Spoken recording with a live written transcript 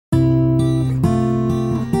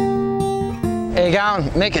we go,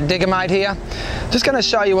 Mick at Diggermate here. Just going to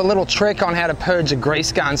show you a little trick on how to purge a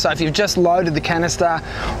grease gun. So if you've just loaded the canister,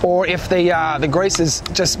 or if the grease is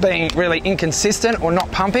just being really inconsistent or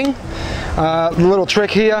not pumping, the little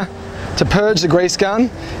trick here to purge the grease gun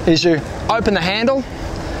is you open the handle,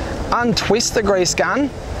 untwist the grease gun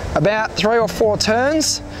about 3 or 4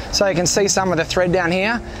 turns so you can see some of the thread down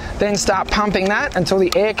here, then start pumping that until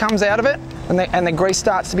the air comes out of it and the grease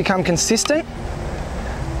starts to become consistent.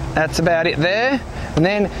 That's about it there. And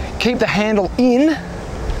then keep the handle in,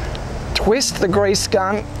 twist the grease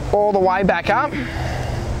gun all the way back up,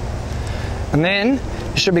 and then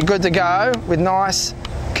you should be good to go with nice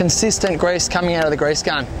consistent grease coming out of the grease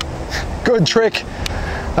gun. Good trick,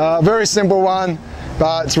 very simple one,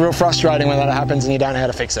 but it's real frustrating when that happens and you don't know how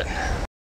to fix it.